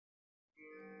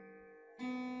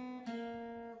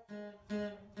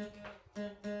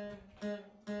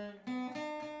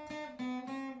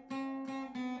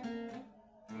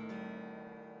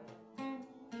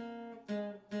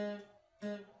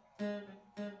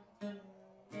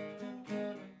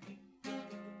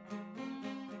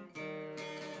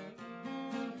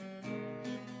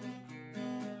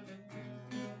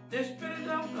The Spirit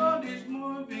of God is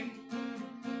moving.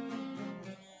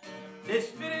 The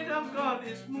Spirit of God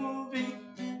is moving.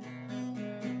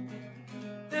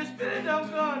 The Spirit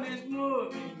of God is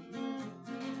moving.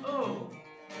 Oh,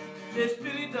 the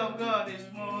Spirit of God is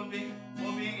moving,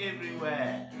 moving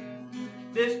everywhere.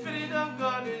 The Spirit of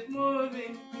God is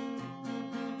moving.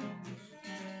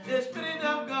 The Spirit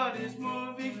of God is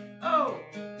moving. Oh,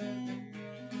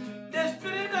 the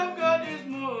Spirit of God is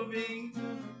moving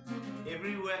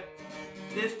everywhere.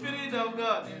 The Spirit of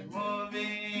God is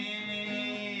moving.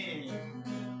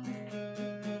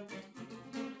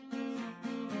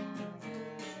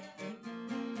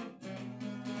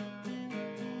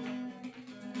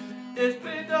 The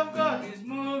Spirit of God is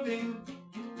moving.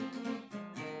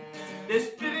 The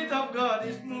Spirit of God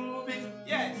is moving.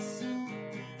 Yes.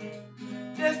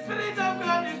 The Spirit of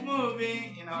God is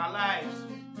moving in our lives.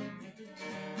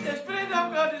 The Spirit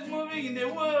of God is moving in the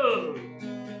world.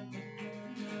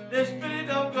 The Spirit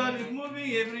of God is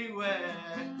moving everywhere.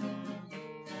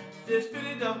 The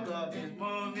Spirit of God is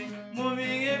moving,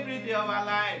 moving every day of our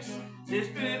lives. The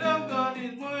Spirit of God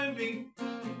is moving,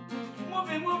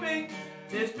 moving, moving.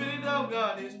 The Spirit of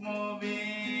God is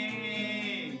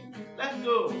moving. Let's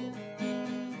go.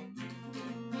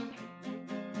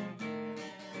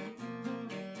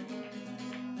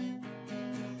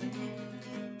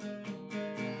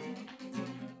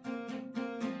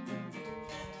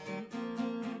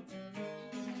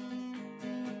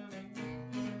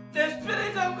 The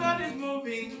Spirit of God is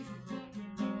moving.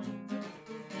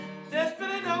 The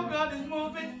Spirit of God is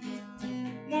moving,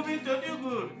 moving to do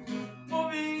good,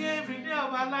 moving every day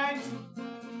of our lives,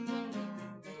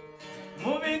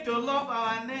 moving to love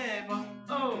our neighbor.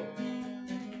 Oh,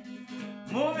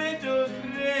 moving to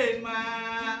create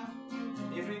man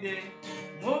every day,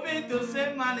 moving to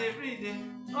save man every day.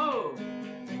 Oh,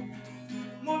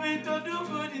 moving to do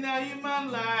good in our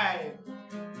human life,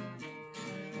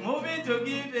 moving to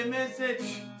give a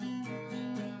message.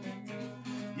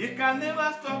 You can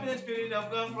never stop the Spirit of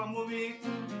God from moving.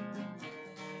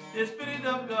 The Spirit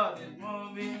of God is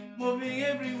moving, moving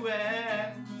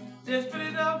everywhere. The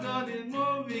Spirit of God is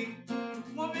moving,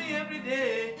 moving every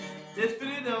day. The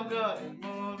Spirit of God is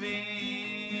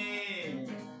moving.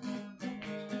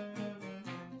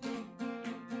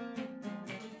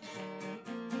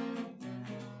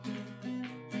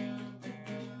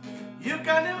 You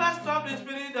can never stop the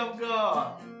Spirit of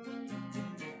God.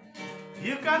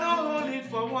 You cannot hold it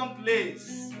for one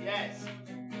place. Yes.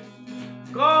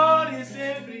 God is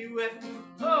everywhere.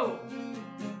 Oh,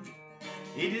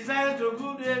 He desires to do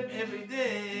good every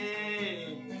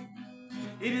day.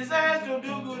 He desires to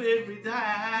do good every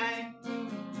time.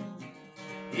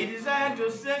 He desires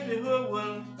to save the whole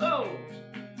world. Oh,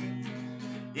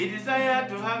 He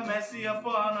desires to have mercy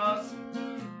upon us.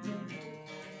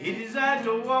 He desires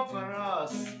to work for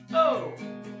us. Oh,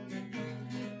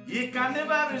 He can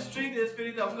never restrict the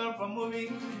Spirit of God from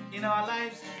moving in our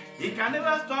lives. He can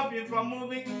never stop Him from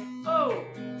moving. Oh,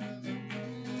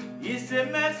 He's a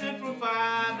merciful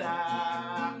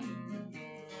Father.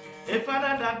 A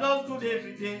Father that does good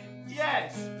every day.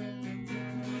 Yes.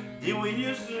 He will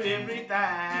use you every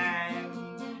time.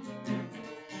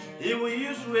 He will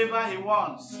use whoever He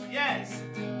wants. Yes.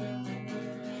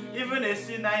 Even a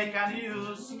sinner He can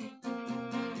use.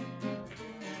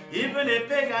 Even a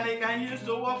pagan He can use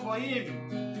to work for Him.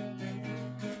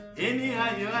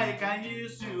 Anyhow you are, He can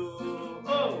use you.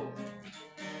 Oh,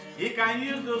 He can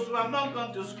use those who have not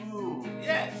gone to school.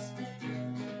 Yes.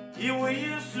 He will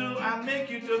use you and make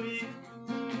you to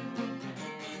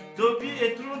be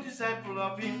a true disciple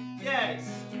of Him. Yes.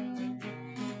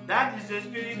 That is the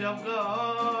Spirit of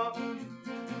God.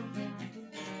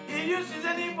 He uses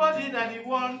anybody that He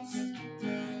wants.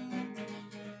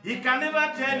 He can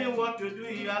never tell you what to do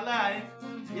in your life.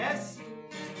 Yes.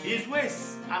 His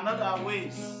ways are not our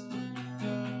ways.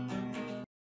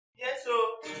 Yes,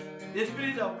 so the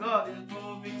Spirit of God is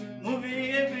moving,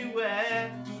 moving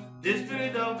everywhere. The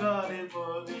Spirit of God is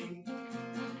moving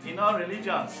in all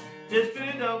religions. The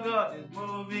Spirit of God is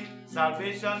moving.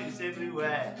 Salvation is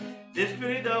everywhere. The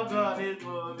Spirit of God is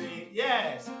moving.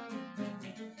 Yes.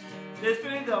 The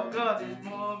Spirit of God is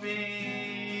moving.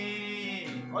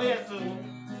 Oh yes, so.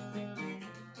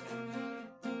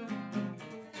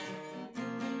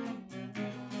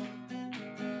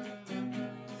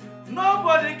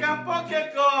 Nobody can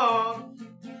pocket God.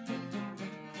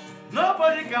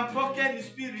 Nobody can pocket the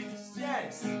Spirit.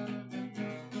 Yes.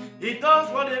 He does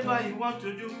whatever He wants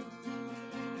to do.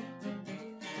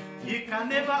 He can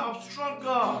never obstruct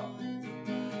God.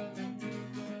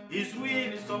 His will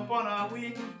is upon our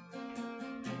will.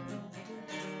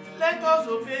 Let us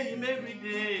obey Him every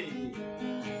day.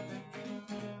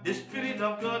 The Spirit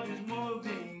of God is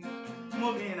moving,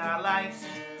 moving in our lives,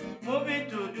 moving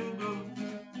to do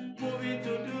good, moving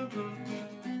to do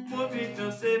good, moving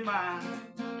to save man,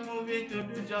 moving to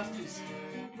do justice,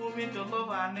 moving to love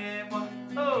our neighbor.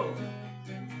 Oh,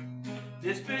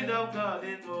 the Spirit of God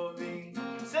is moving.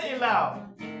 Say it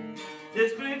loud. The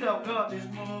Spirit of God is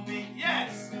moving.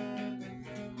 Yes.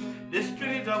 The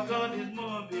Spirit of God is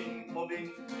moving,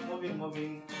 moving, moving,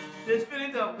 moving. The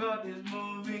Spirit of God is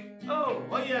moving. Oh,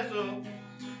 oh yes, oh.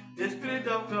 The Spirit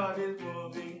of God is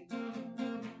moving.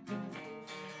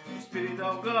 The Spirit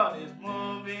of God is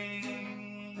moving.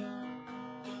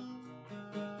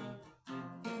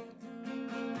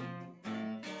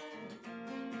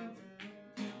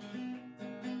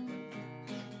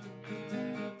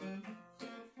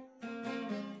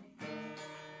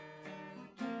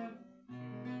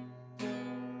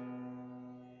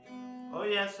 Oh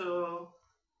yes, oh.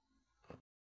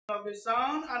 Of the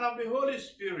Son and of the Holy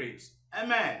Spirit.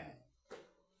 Amen.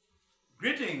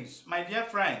 Greetings, my dear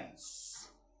friends,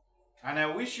 and I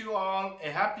wish you all a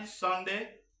happy Sunday.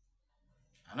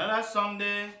 Another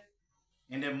Sunday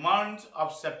in the month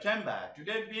of September.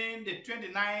 Today being the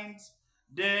 29th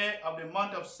day of the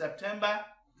month of September,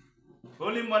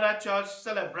 Holy Mother Church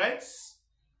celebrates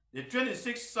the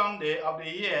 26th Sunday of the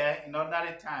year in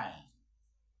ordinary time,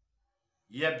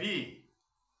 Year B.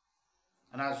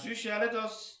 And as usual, let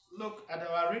us look at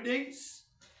our readings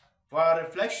for our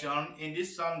reflection in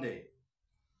this Sunday.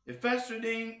 The first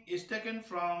reading is taken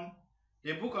from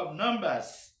the book of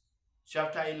Numbers,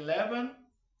 chapter 11,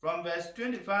 from verse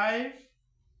 25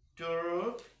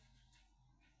 to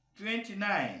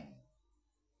 29.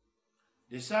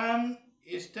 The psalm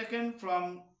is taken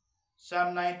from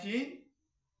Psalm 19.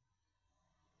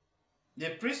 The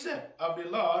precept of the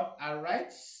Lord are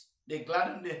rights, they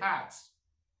gladden the heart.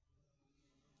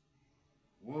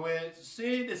 We will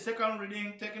see the second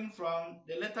reading taken from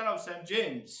the letter of St.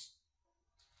 James,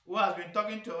 who has been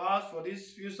talking to us for these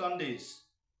few Sundays.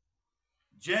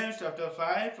 James chapter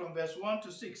 5 from verse 1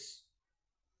 to 6.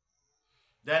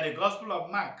 Then the Gospel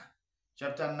of Mark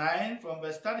chapter 9 from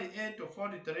verse 38 to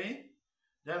 43.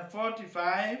 Then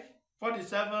 45,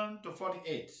 47 to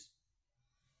 48.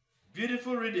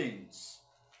 Beautiful readings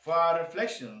for our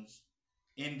reflections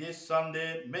in this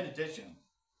Sunday meditation.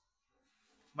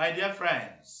 My dear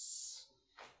friends,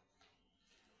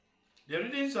 the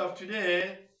readings of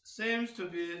today seems to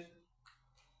be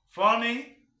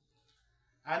funny,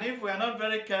 and if we are not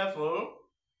very careful,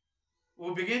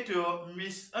 we'll begin to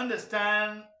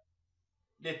misunderstand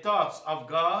the thoughts of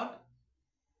God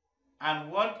and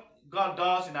what God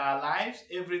does in our lives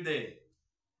every day.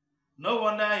 No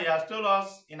wonder he has told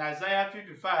us in Isaiah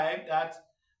 55 that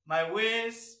my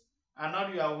ways are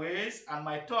not your ways and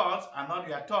my thoughts are not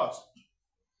your thoughts.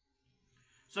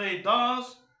 So he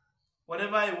does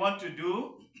whatever he wants to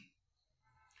do,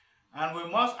 and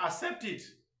we must accept it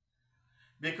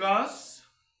because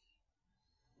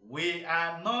we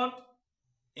are not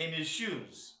in his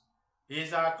shoes. He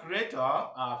is our creator,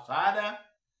 our Father.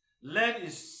 Let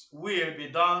his will be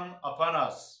done upon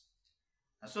us.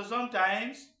 And so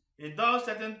sometimes he does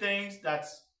certain things that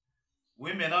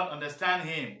we may not understand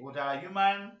him with our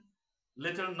human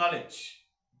little knowledge.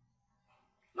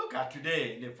 Look at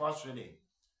today in the first reading.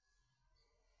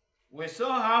 We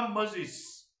saw how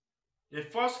Moses, the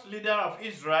first leader of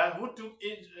Israel, who took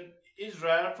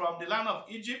Israel from the land of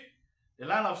Egypt, the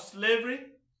land of slavery,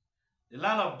 the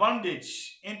land of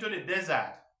bondage, into the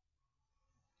desert.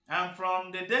 And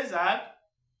from the desert,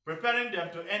 preparing them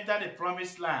to enter the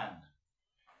promised land.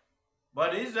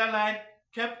 But the Israelites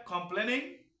kept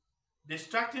complaining,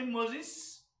 distracting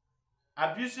Moses,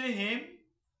 abusing him,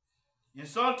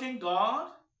 insulting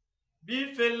God,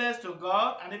 being faithless to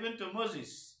God and even to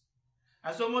Moses.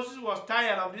 And so Moses was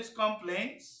tired of these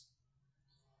complaints,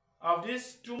 of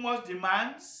these too much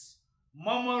demands,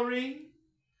 murmuring,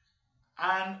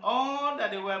 and all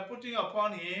that they were putting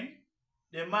upon him.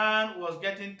 The man was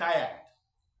getting tired.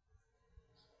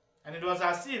 And it was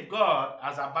as if God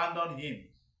has abandoned him.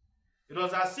 It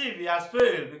was as if he has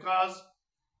failed because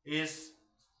he is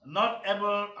not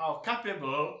able or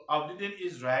capable of leading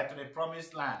Israel to the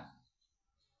promised land.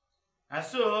 And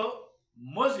so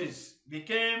Moses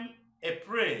became a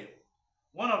prey,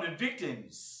 one of the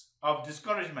victims of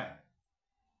discouragement.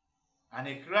 And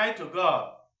he cried to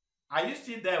God, "Are you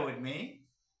still there with me?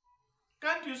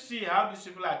 Can't you see how these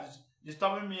people are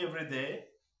disturbing me every day?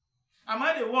 Am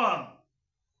I the one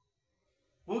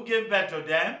who gave birth to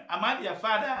them? Am I their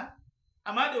father?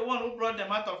 Am I the one who brought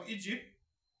them out of Egypt?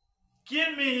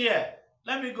 Kill me here.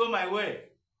 Let me go my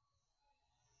way."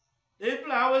 The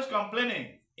people are always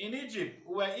complaining. In Egypt,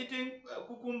 we were eating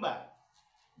cucumber,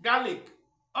 garlic,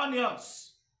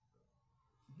 onions,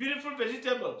 beautiful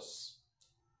vegetables.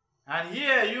 And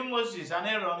here you, Moses and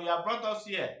Aaron, you have brought us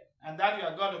here, and that you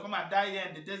are going to come and die here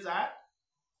in the desert.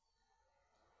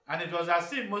 And it was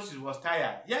as if Moses was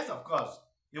tired. Yes, of course.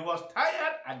 He was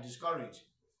tired and discouraged.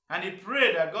 And he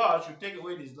prayed that God should take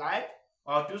away his life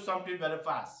or do something very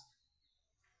fast.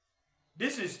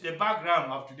 This is the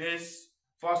background of today's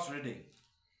first reading.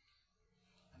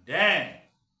 And then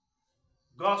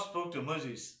God spoke to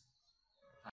Moses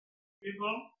and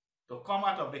people to come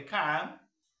out of the camp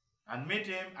and meet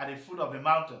him at the foot of the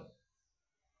mountain.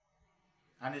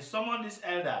 And he summoned his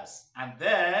elders, and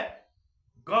there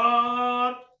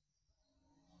God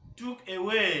took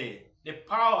away the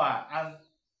power and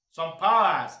some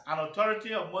powers and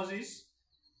authority of Moses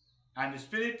and the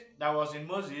spirit that was in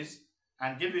Moses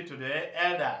and gave it to the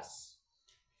elders,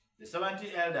 the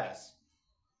 70 elders.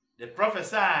 They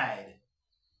prophesied.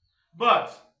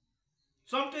 But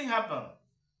something happened.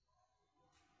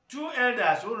 2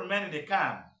 elders who remained in the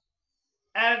camp,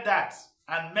 Eldad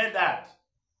and Medad,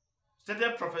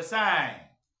 started prophesying.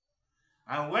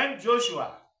 And when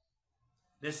Joshua,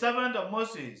 the servant of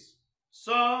Moses,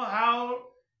 saw how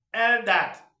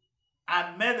Eldad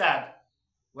and Medad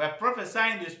were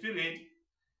prophesying the spirit,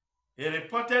 he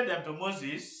reported them to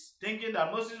Moses, thinking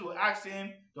that Moses would ask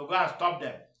him to go and stop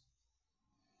them.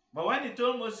 But when he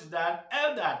told Moses that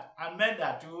Eldad and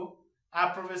Medad too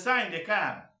are prophesying in the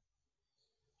camp,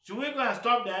 should we go and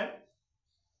stop them?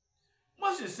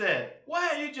 Moses said, why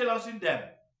are you jealousing them?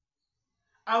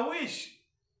 I wish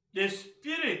the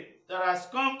spirit that has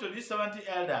come to these 70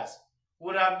 elders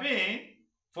would have been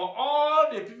for all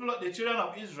the people, the children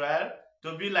of Israel,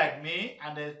 to be like me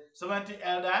and the 70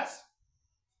 elders,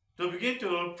 to begin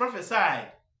to prophesy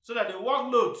so that the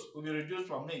workload will be reduced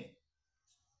from me.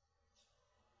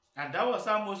 And that was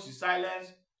how Moses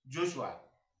silenced Joshua,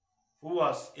 who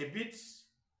was a bit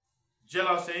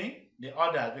jealousing the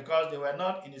others because they were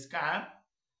not in his camp.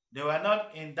 They were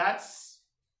not in that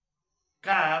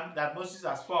camp that Moses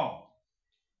has formed.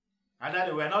 And that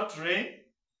they were not trained.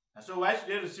 And so why should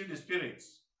they receive the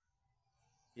spirits?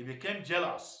 He became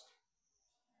jealous.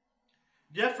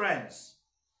 Dear friends,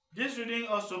 this reading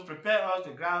also prepares us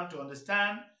the ground to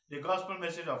understand the gospel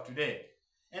message of today.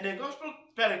 In the gospel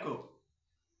pericope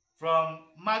from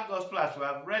Mark Gospel, as we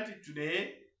have read it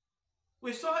today,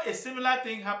 we saw a similar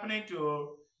thing happening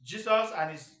to Jesus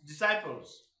and his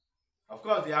disciples. Of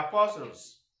course, the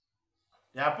apostles.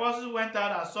 The apostles went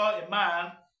out and saw a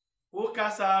man who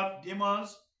cast out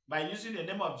demons by using the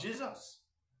name of Jesus.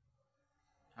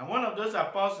 And one of those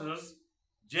apostles,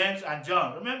 James and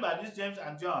John. Remember this James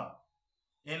and John.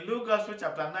 In Luke Gospel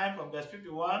chapter 9 from verse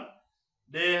 51,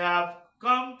 they have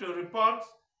come to report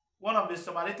one of the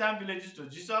Samaritan villages to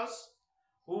Jesus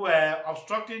who were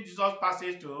obstructing Jesus'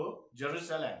 passage to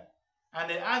Jerusalem. And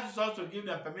they asked Jesus to give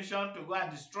them permission to go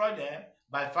and destroy them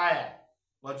by fire.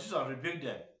 But Jesus rebuked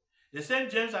them. The same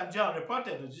James and John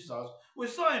reported to Jesus, we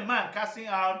saw a man casting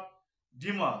out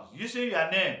demons using your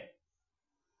name.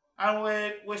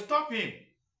 And we stopped him.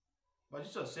 But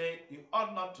Jesus said, you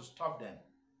ought not to stop them.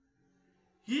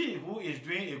 He who is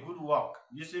doing a good work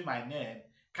using my name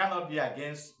cannot be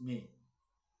against me.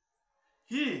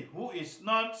 He who is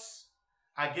not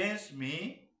against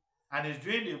me and is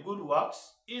doing the good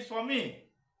works is for me.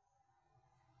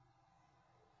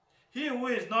 He who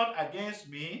is not against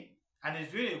me and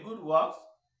is doing a good works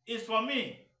is for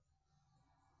me.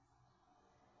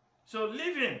 So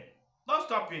leave him, don't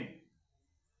stop him.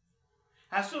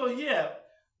 And so here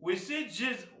we see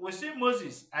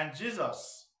Moses and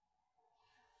Jesus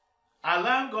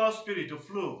allowing God's spirit to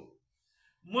flow.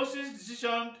 Moses'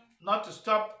 decision not to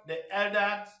stop the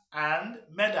Eldad and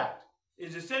Medad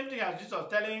is the same thing as Jesus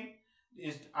telling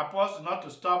his apostles not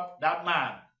to stop that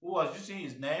man who was using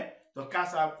his name to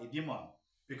cast out a demon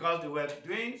because they were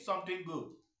doing something good.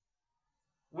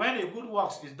 When a good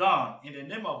work is done in the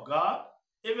name of God,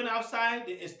 even outside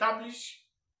the established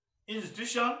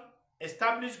institution,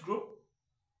 established group,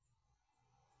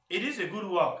 it is a good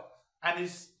work and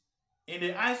is in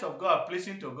the eyes of God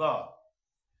pleasing to God.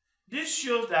 This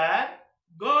shows that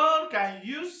God can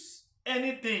use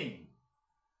anything.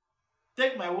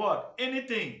 Take my word,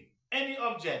 anything, any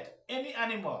object, any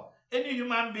animal, any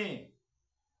human being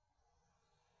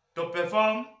to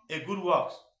perform a good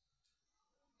work.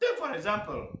 Take for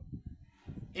example,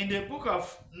 in the book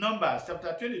of Numbers,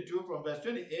 chapter 22, from verse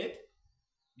 28,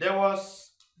 there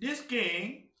was this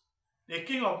king, the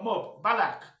king of Moab,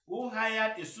 Balak, who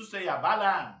hired a soothsayer,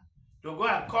 Balaam, to go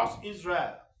and curse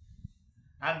Israel.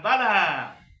 And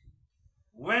Balaam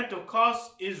went to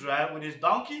curse Israel with his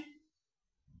donkey.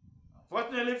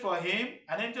 Fortunately for him,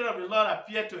 an angel of the Lord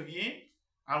appeared to him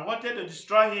and wanted to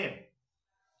destroy him.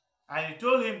 And he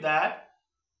told him that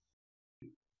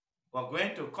we're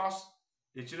going to curse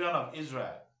the children of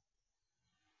Israel.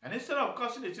 And instead of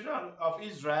cursing the children of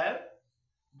Israel,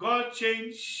 God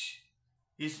changed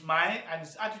his mind and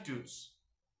his attitudes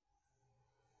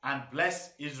and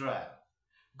blessed Israel.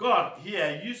 God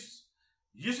here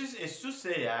uses a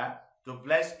soothsayer to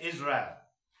bless Israel.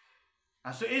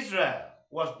 And so Israel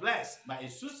was blessed by a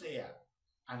soothsayer,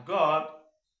 and God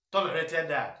tolerated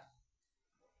that.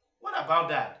 What about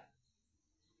that?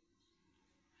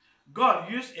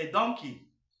 God used a donkey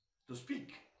to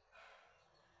speak.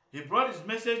 He brought his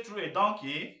message through a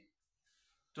donkey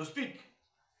to speak.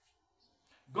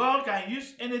 God can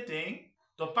use anything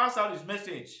to pass out his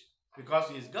message because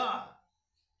he is God.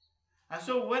 And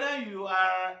so whether you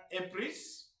are a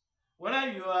priest,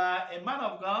 whether you are a man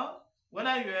of God,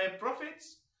 whether you are a prophet,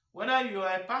 whether you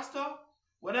are a pastor,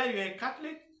 whether you are a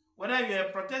Catholic, whether you are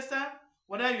a Protestant,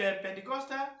 whether you are a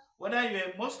Pentecostal, whether you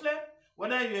are a Muslim,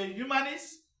 whether you are a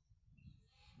humanist,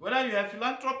 whether you are a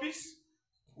philanthropist,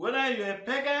 whether you are a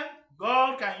pagan,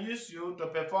 God can use you to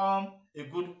perform a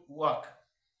good work.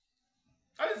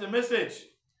 That is the message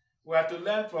we are to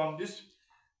learn from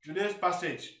today's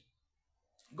passage.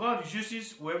 God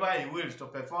uses whoever he wills to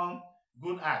perform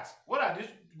good acts. What are these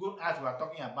good acts we are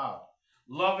talking about?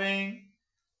 Loving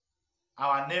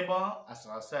our neighbor as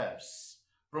ourselves,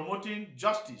 promoting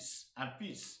justice and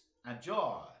peace and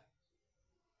joy,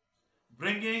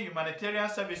 bringing humanitarian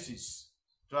services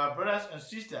to our brothers and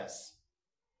sisters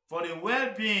for the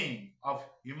well-being of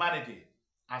humanity,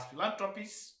 as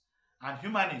philanthropists and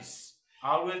humanists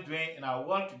are always doing in our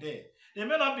world today. They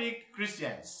may not be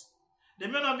Christians, they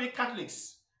may not be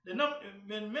Catholics, they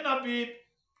may not be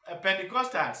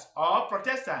Pentecostals or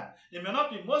Protestants, they may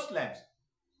not be Muslims,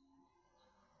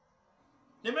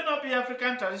 they may not be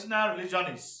African traditional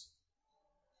religionists.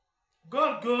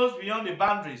 God goes beyond the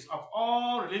boundaries of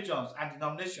all religions and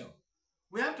denominations.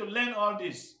 We have to learn all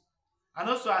this and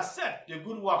also accept the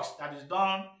good works that is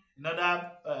done in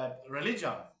other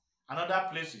religions and other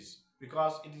places,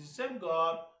 because it is the same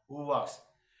God who works.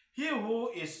 He who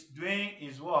is doing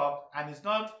his work and is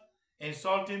not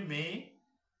insulting me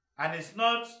and is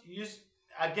not used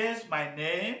against my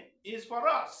name is for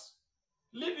us.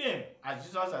 Leave him, as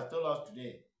Jesus has told us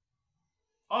today,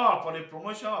 all for the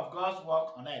promotion of God's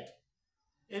work on earth.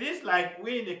 It is like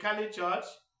we in the Catholic Church,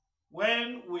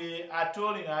 when we are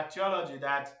told in our theology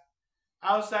that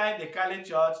outside the Catholic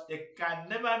Church there can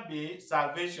never be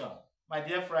salvation. My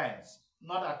dear friends,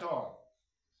 not at all.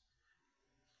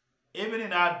 Even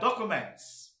in our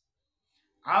documents,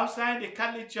 outside the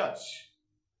Catholic Church,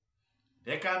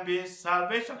 there can be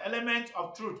salvation. Elements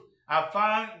of truth are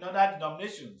found in other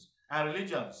denominations and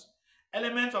religions.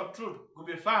 Elements of truth could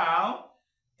be found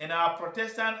in our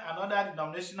Protestant and other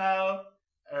denominational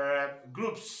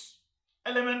groups.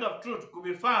 Element of truth could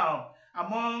be found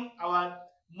among our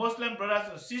Muslim brothers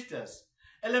and sisters.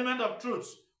 Element of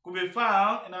truth could be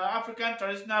found in our African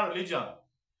traditional religion.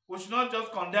 We should not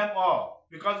just condemn all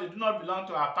because they do not belong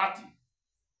to our party.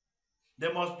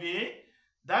 There must be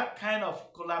that kind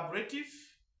of collaborative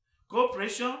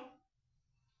cooperation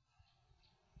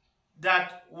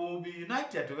that will be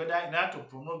united together in order to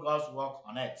promote God's work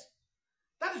on earth.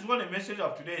 That is what the message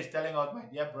of today is telling us, my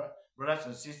dear brothers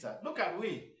and sisters. Look at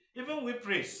even we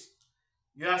priests.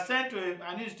 You are sent to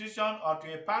an institution or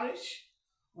to a parish.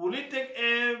 Will you take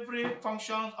every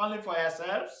function only for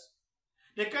yourselves?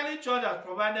 The Catholic Church has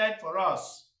provided for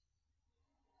us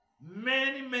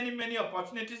many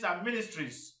opportunities and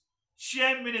ministries,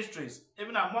 shared ministries,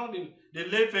 even among the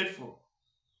lay faithful.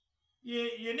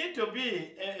 You need to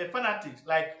be a fanatic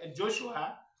like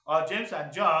Joshua or James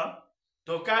and John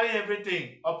to carry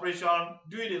everything, operation,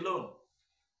 do it alone.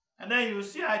 And then you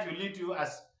see how it will lead you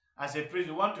as a priest.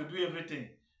 You want to do everything.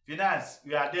 Finance,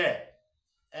 you are there.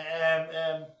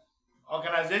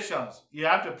 Organizations, you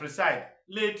have to preside.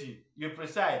 Laity, you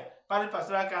preside. Parish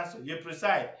Pastoral Council, you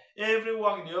preside. Every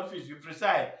work in the office, you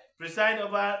preside. Preside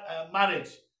over marriage,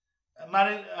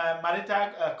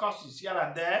 marital courses here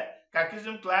and there.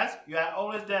 Catechism class, you are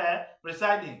always there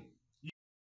presiding.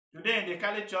 Today in the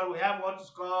Catholic Church, we have what is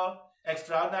called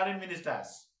extraordinary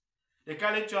ministers. The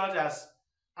Catholic Church has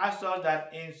asked us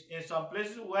that in some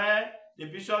places where the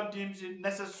bishop deems it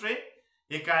necessary,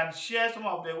 he can share some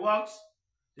of the works,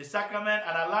 the sacrament,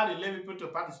 and allow the lay people to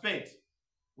participate.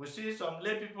 We see some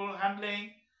lay people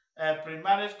handling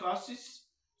pre-marriage courses,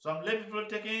 some lay people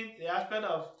taking the aspect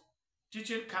of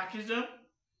teaching catechism,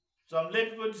 some lay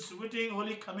people distributing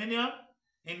Holy Communion.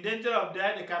 In danger of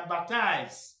death, they can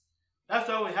baptize. That's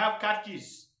why we have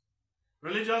catechists,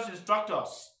 religious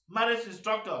instructors, marriage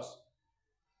instructors.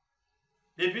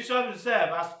 The bishop himself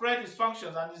has spread his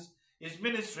functions and his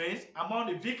ministries among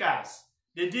the vicars,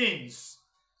 the deans.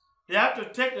 They have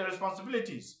to take the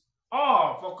responsibilities,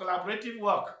 all for collaborative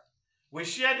work. We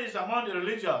share this among the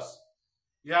religious.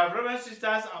 You have reverend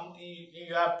sisters in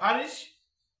your parish.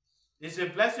 It's a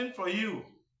blessing for you.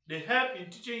 They help in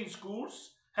teaching in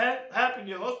schools, help in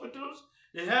the hospitals,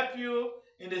 they help you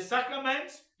in the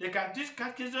sacraments, they can teach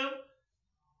catechism,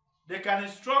 they can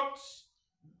instruct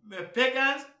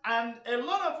pagans, and a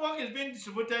lot of work is being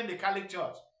distributed in the Catholic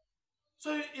Church.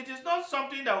 So it is not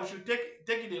something that we should take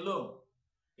it alone.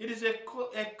 It is a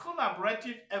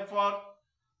collaborative effort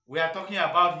we are talking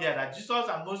about here, that Jesus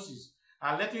and Moses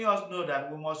are letting us know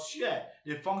that we must share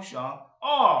the function,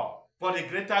 all for the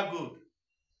greater good.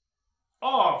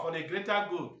 All for the greater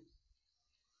good.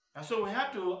 And so we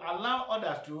have to allow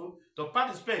others to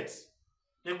participate.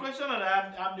 The question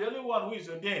that I'm the only one who is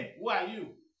ordained. Who are you?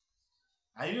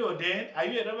 Are you ordained? Are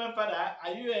you a Reverend Father?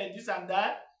 Are you a this and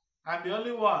that? I'm the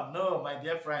only one. No, my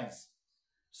dear friends.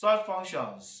 Such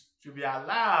functions should be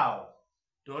allowed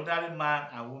to ordinary man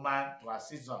and woman to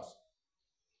assist us.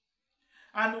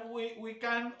 And we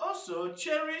can also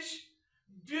cherish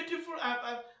beautiful...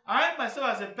 I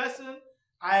myself as a person,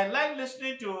 I like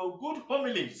listening to good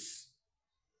homilies,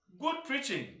 good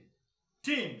preaching,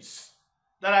 teams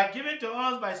that are given to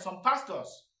us by some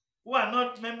pastors who are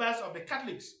not members of the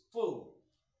Catholics fold.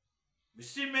 We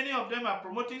see many of them are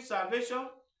promoting salvation.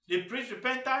 They preach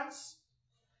repentance.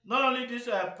 Not only these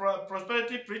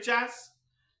prosperity preachers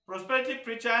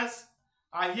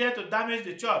are here to damage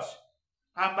the church.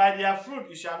 And by their fruit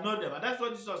you shall know them. And that's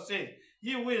what Jesus said.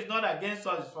 He who is not against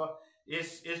us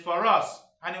is for us.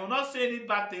 And he will not say any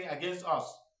bad thing against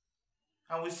us.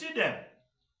 And we see them.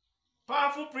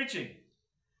 Powerful preaching.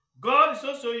 God is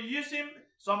also using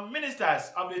some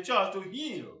ministers of the church to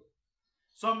heal.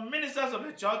 Some ministers of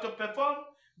the church to perform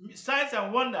signs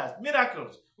and wonders,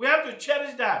 miracles. We have to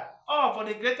cherish that. All for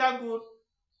the greater good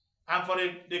and for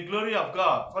the glory of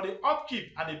God. For the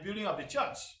upkeep and the building of the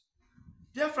church.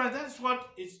 Dear friends,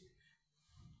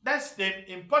 that's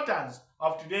the importance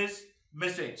of today's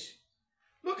message.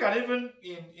 Look at even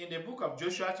in the book of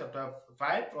Joshua chapter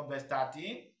 5 from verse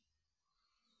 13.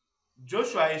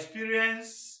 Joshua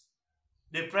experienced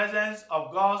the presence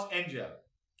of God's angel.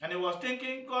 And he was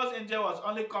thinking God's angel was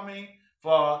only coming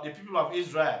for the people of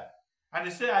Israel. And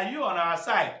he said, are you on our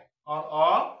side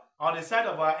or on the side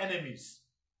of our enemies?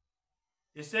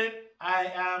 He said,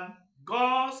 I am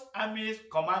God's army's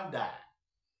commander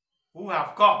who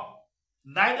have come,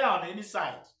 neither on any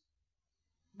side.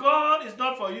 God is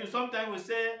not for you. Sometimes we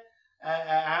say, I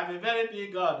have a very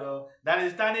big God that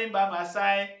is standing by my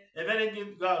side, a very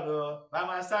big God by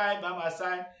my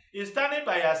side. He's standing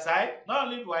by your side, not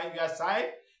only by your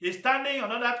side, he's standing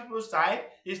on other people's side,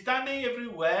 he's standing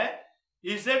everywhere,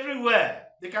 he's everywhere.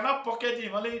 They cannot pocket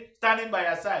him, only standing by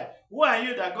your side. Who are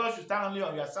you that God should stand only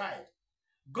on your side?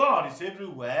 God is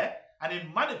everywhere, and he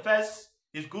manifests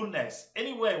his goodness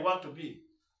anywhere he wants to be.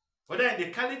 Whether in the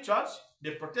Catholic Church,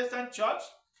 the Protestant Church,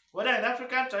 whether in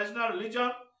African traditional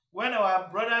religion, when our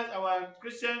brothers, our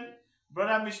Christian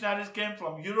brother missionaries came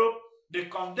from Europe, they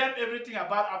condemned everything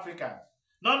about Africans,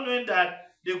 not knowing that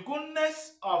the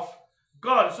goodness of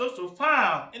God is also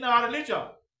found in our religion.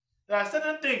 There are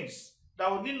certain things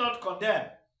that we need not condemn.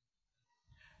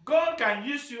 God can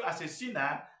use you as a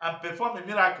sinner and perform a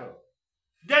miracle.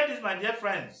 Get this, my dear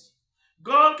friends.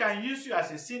 God can use you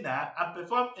as a sinner and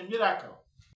perform a miracle.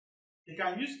 He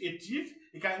can use a thief,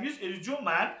 he can use a Jew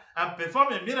man and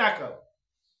perform a miracle.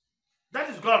 That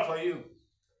is God for you.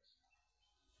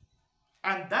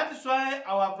 And that is why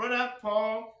our brother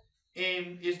Paul,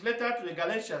 in his letter to the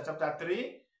Galatians chapter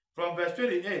 3, from verse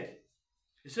 28,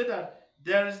 he said that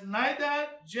there is neither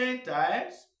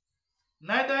Gentiles,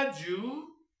 neither Jew,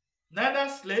 neither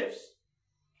slaves,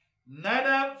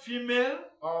 neither female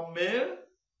or male.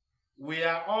 We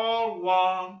are all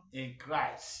one in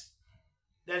Christ.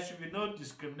 There should be no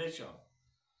discrimination.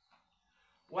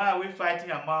 Why are we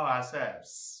fighting among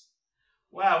ourselves?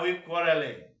 Why are we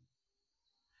quarreling?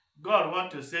 God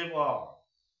wants to save all.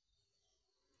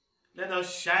 Let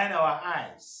us shine our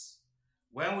eyes.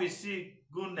 When we see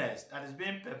goodness that is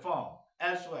being performed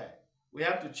elsewhere, we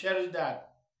have to cherish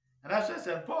that. And that's why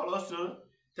St. Paul also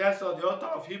tells us, the author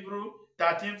of Hebrews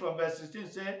 13 from verse 16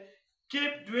 said,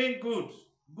 keep doing good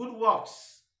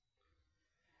works,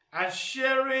 and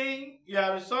sharing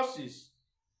your resources.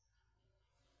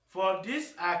 For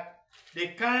these are the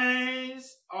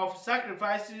kinds of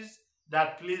sacrifices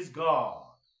that please God.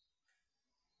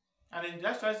 And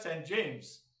that's why St.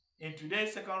 James, in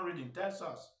today's second reading, tells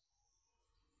us,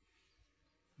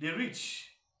 the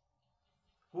rich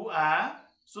who are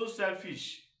so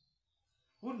selfish,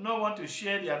 who do not want to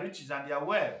share their riches and their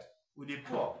wealth with the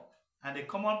poor and the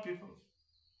common people.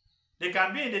 They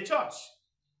can be in the church.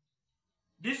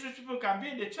 These rich people can be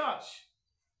in the church.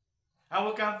 And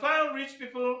we can find rich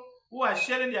people who are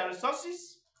sharing their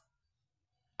resources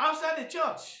outside the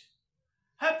church,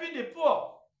 helping the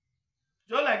poor,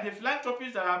 just like the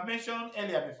philanthropists that I've mentioned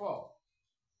earlier before.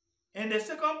 In the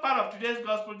second part of today's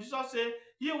gospel, Jesus said,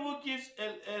 he who gives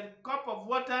a cup of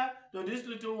water to these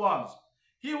little ones,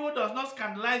 he who does not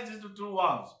scandalize these little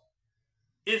ones,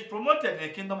 is promoted in the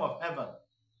kingdom of heaven.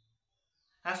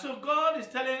 And so God is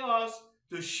telling us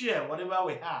to share whatever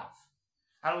we have.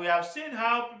 And we have seen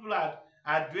how people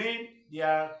are doing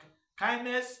their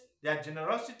kindness, their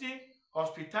generosity,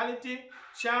 hospitality,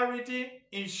 charity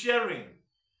in sharing.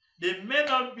 They may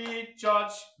not be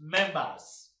church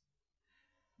members.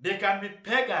 They can be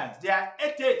pagans. They are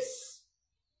atheists.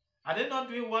 Are they not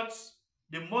doing what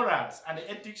the morals and the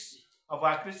ethics of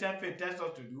our Christian faith tells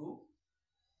us to do?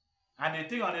 And they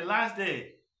think on the last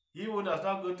day, he who does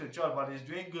not go to church but is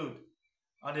doing good,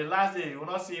 on the last day you will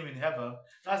not see him in heaven.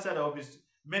 That's why there will be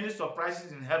many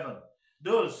surprises in heaven.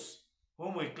 Those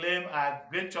whom we claim are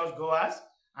great churchgoers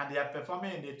and they are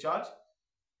performing in the church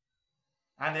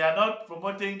and they are not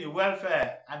promoting the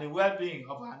welfare and the well-being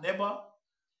of our neighbor,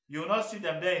 you will not see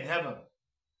them there in heaven.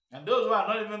 And those who are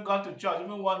not even gone to church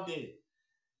even one day,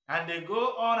 and they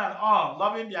go on and on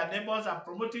loving their neighbors and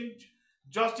promoting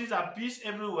justice and peace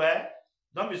everywhere,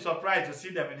 don't be surprised to see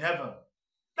them in heaven.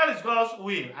 That is God's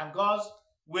will and God's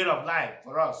way of life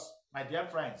for us, my dear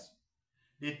friends.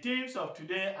 The themes of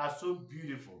today are so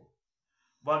beautiful.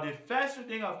 But the first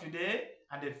reading of today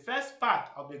and the first part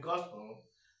of the gospel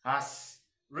has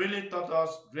really taught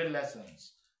us great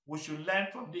lessons. We should learn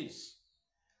from this.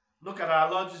 Look at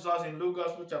our Lord Jesus in Luke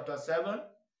Gospel chapter 7.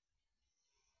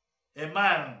 A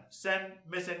man sent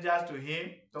messengers to him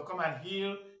to come and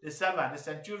heal the servant, the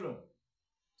centurion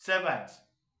servant.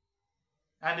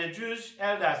 And the Jewish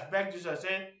elders begged Jesus,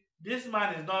 saying, this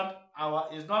man is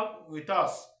not with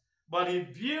us, but he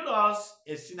built us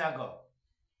a synagogue.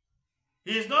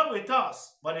 He is not with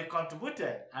us, but he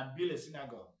contributed and built a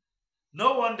synagogue.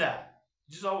 No wonder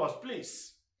Jesus was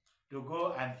pleased to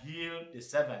go and heal the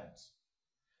servant.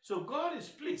 So God is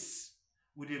pleased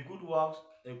with a good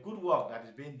work that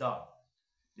is being done.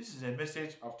 This is a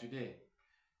message of today.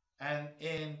 And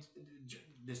in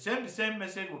the same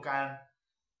message we can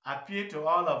appeal to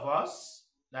all of us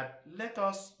that let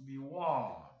us be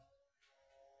one.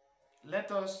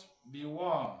 Let us be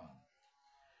one.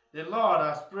 The Lord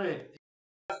has prayed. He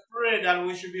has prayed that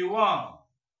we should be one.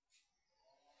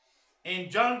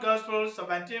 In John Gospel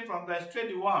 17 from verse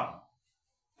 21,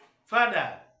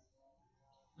 Father,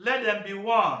 let them be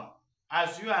one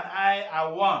as you and I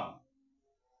are one.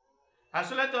 And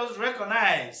so let us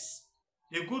recognize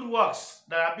the good works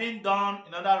that are being done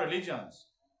in other religions.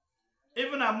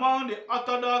 Even among the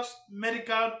Orthodox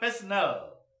medical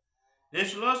personnel, they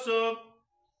should also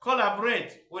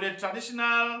collaborate with the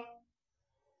traditional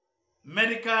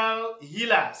medical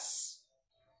healers,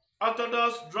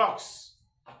 Orthodox drugs,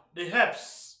 the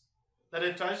herbs that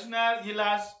the traditional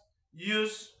healers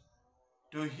use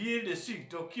to heal the sick,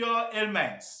 to cure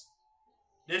ailments.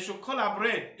 They should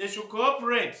collaborate, they should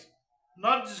cooperate,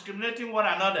 not discriminating one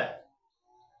another.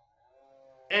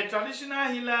 A traditional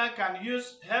healer can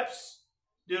use herbs,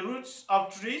 the roots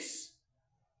of trees,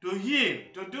 to heal,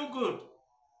 to do good.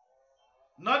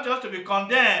 Not just to be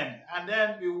condemned and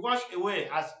then be washed away,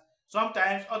 as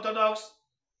sometimes Orthodox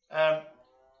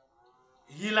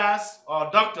healers or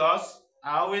doctors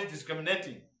are always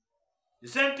discriminating. The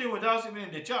same thing with us even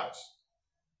in the church.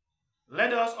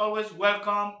 Let us always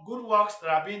welcome good works that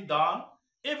are being done,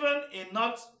 even in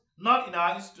not in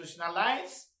our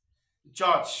institutionalized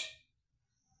church,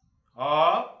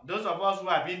 or those of us who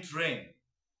are being trained.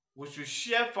 We should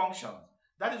share functions.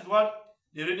 That is what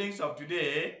the readings of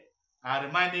today are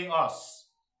reminding us.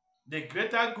 The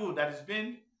greater good that is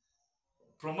being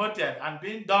promoted and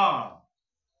being done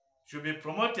should be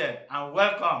promoted and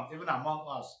welcomed even among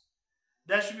us.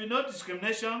 There should be no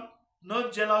discrimination, no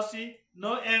jealousy,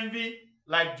 no envy,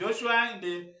 like Joshua in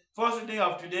the first reading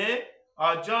of today,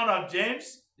 or John or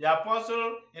James, the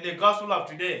apostle in the gospel of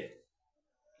today.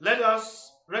 Let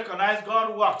us recognize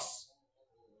God's works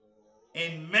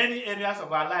in many areas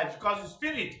of our lives because the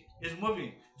Spirit is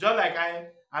moving. Just like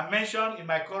I mentioned in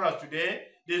my chorus today,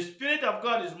 the Spirit of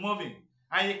God is moving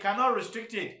and you cannot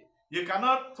restrict it. You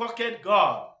cannot pocket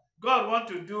God. God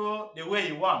wants to do the way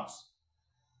He wants.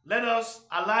 Let us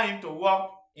allow Him to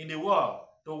walk in the world,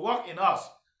 to walk in us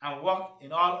and walk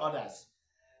in all others.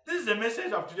 This is the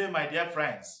message of today, my dear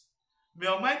friends. May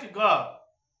Almighty God,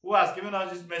 who has given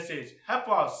us this message, help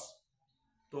us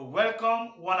to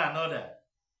welcome one another.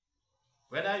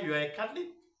 Whether you are a Catholic,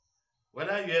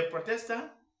 whether you are a Protestant,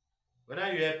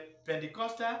 whether you are a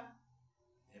Pentecostal,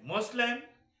 a Muslim,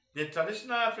 the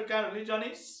traditional African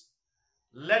religionists,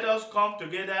 let us come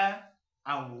together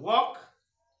and work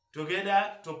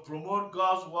together to promote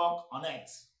God's work on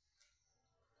earth.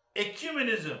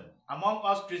 Ecumenism among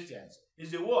us Christians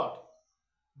is the word.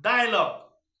 Dialogue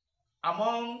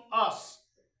among us,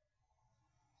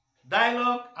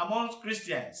 dialogue amongst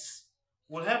Christians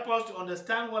will help us to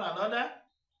understand one another,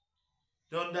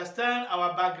 to understand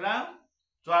our background,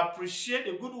 to appreciate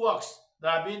the good works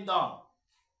that are being done.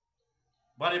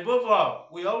 But above all,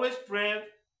 we always pray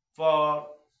for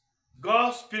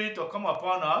God's Spirit to come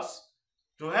upon us,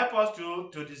 to help us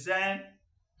to discern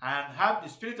and have the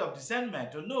spirit of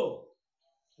discernment, to know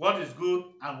what is good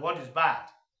and what is bad,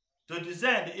 to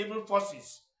discern the evil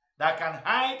forces that can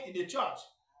hide in the church,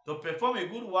 to perform a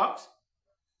good work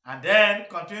and then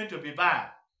continue to be bad.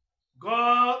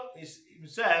 God is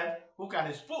himself who can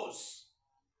expose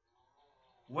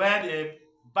where the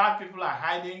bad people are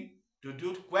hiding to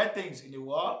do great things in the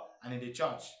world and in the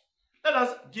church. Let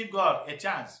us give God a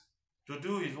chance to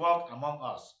do his work among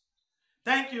us.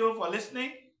 Thank you for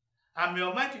listening, and may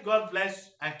Almighty God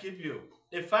bless and keep you,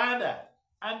 the Father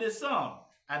and the Son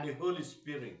and the Holy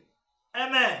Spirit.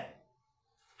 Amen.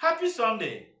 Happy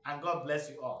Sunday, and God bless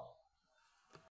you all.